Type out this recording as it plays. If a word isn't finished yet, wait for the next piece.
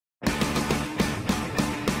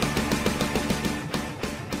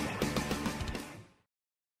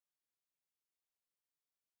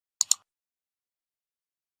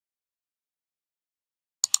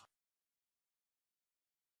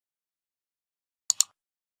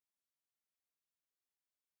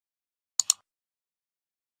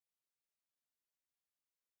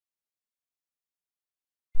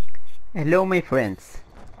Hello my friends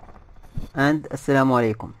and assalamu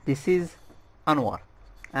alaikum. This is Anwar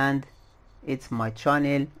and it's my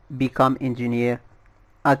channel Become Engineer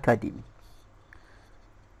Academy.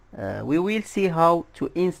 We will see how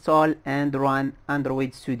to install and run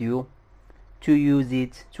Android Studio to use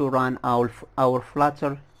it to run our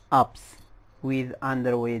Flutter apps with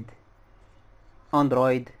Android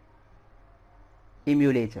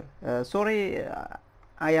emulator. Sorry,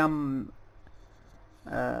 I am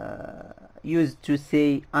used to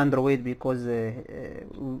say Android because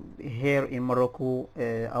here in Morocco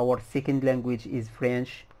our second language is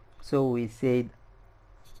French, so we said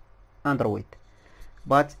Android,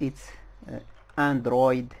 but it's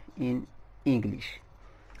Android in English.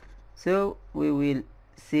 So we will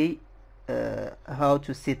see how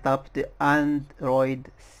to set up the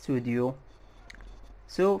Android Studio.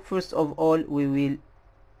 So first of all we will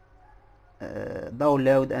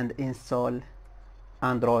download and install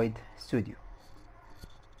Android Studio.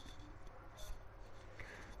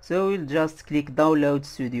 So we'll just click download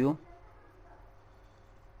Studio.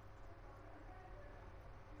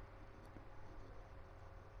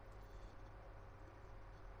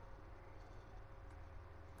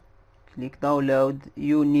 Click download.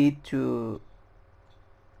 You need to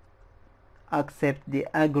accept the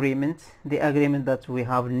agreement that we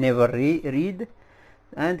have never read,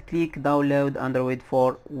 and click download Android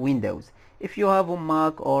for Windows. If you have a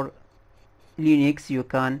Mac or Linux, you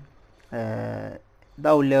can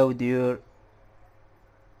download your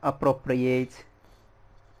appropriate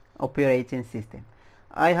operating system.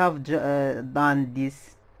 I have done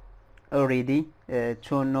this already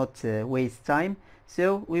to not waste time,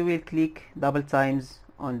 so we will click double times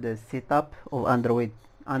on the setup of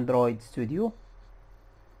Android Studio.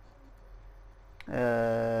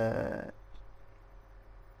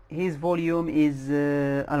 His volume is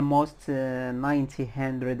almost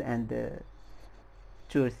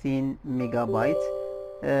 913 megabytes.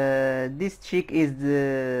 This check is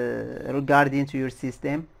regarding to your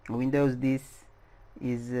system. Windows this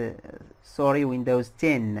is sorry, Windows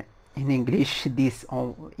 10 in English, this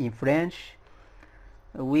in French.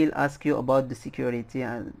 We'll ask you about the security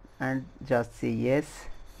and just say yes.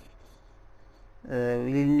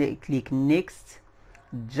 We'll click next.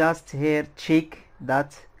 Just here check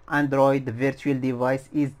that Android virtual device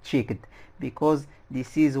is checked, because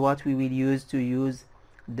this is what we will use to use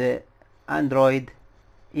the Android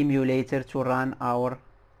emulator to run our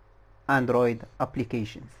Android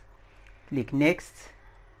applications. Click next.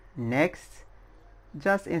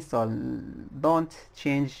 Just install, don't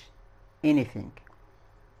change anything.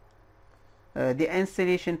 The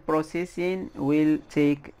installation processing will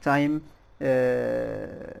take time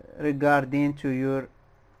regarding to your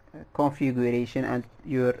configuration and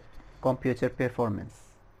your computer performance.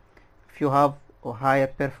 If you have a higher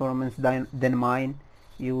performance than mine,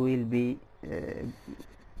 you will be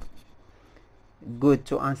good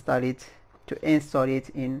to install it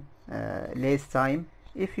in less time.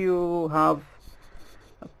 If you have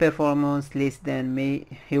performance less than me,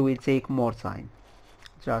 it will take more time.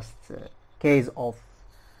 Just case of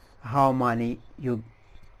how many you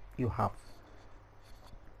have.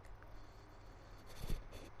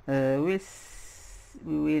 We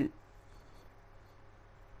will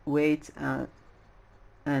wait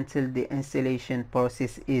until the installation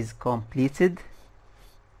process is completed.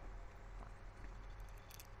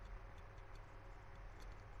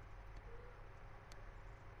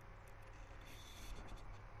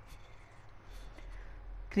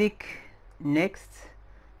 Click next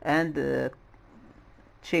and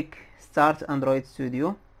check start Android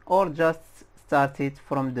Studio, or just start it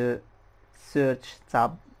from the search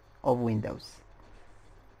tab of Windows.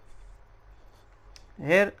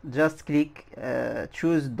 Here just click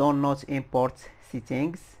choose do not import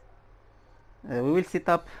settings. We will set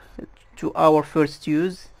up to our first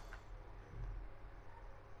use.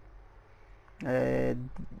 The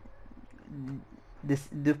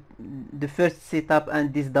first setup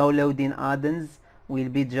and this downloading add-ons will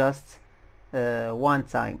be just one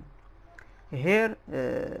time. Here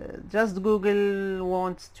just Google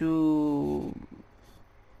wants to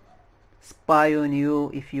spy on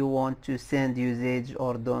you if you want to send usage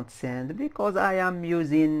or don't send, because I am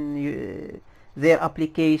using their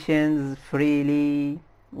applications freely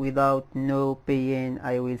without no paying.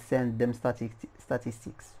 I will send them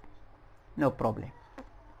statistics, no problem.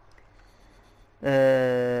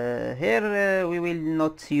 Here we will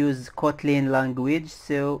not use Kotlin language,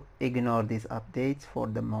 so ignore this update for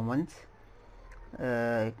the moment.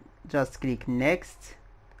 Just click next.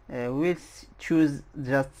 We'll choose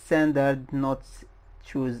just standard, not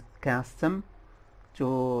choose custom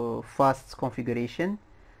to fast configuration.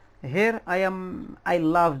 Here I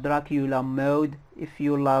love Dracula mode. If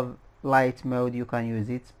you love light mode you can use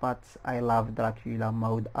it, but I love Dracula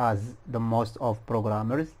mode as the most of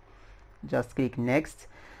programmers. Just click next.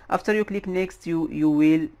 After you click next, you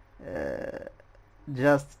will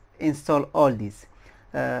just install all this.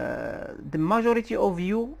 The majority of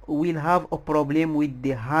you will have a problem with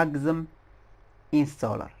the Haxm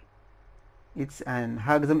installer. It's an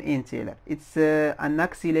Haxm installer. It's an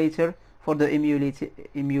accelerator for the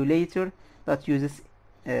emulator that uses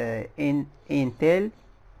in Intel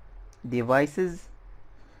devices.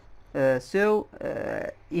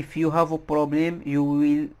 If you have a problem, you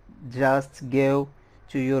will just go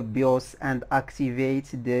to your BIOS and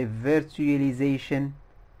activate the virtualization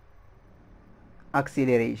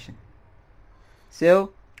acceleration.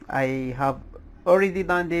 So I have already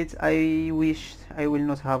done it. I wish I will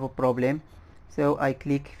not have a problem, so I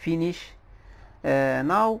click finish.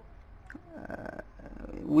 Now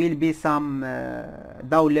will be some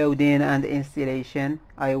downloading and installation.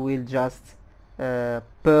 I will just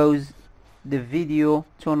pause the video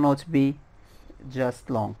to not be just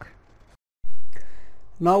long.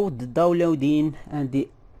 Now the downloading and the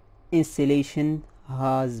installation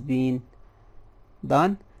has been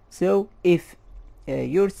done. So if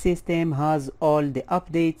your system has all the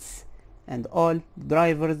updates and all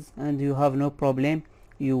drivers and you have no problem,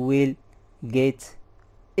 you will get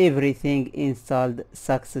everything installed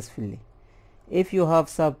successfully. If you have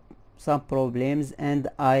some problems, and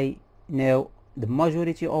I know the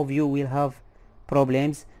majority of you will have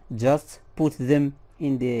problems, just put them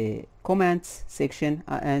in the comments section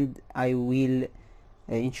and I will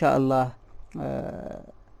inshallah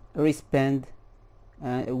respond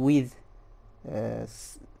with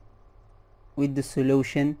the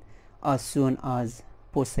solution as soon as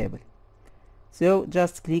possible. So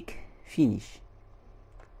just click finish.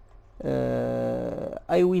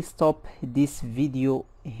 I will stop this video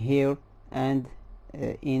here, and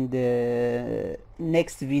in the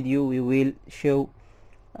next video I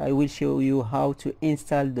will show you how to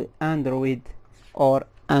install the Android or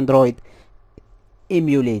Android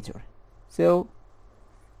emulator. So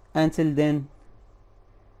until then,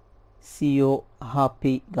 see you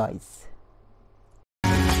happy guys.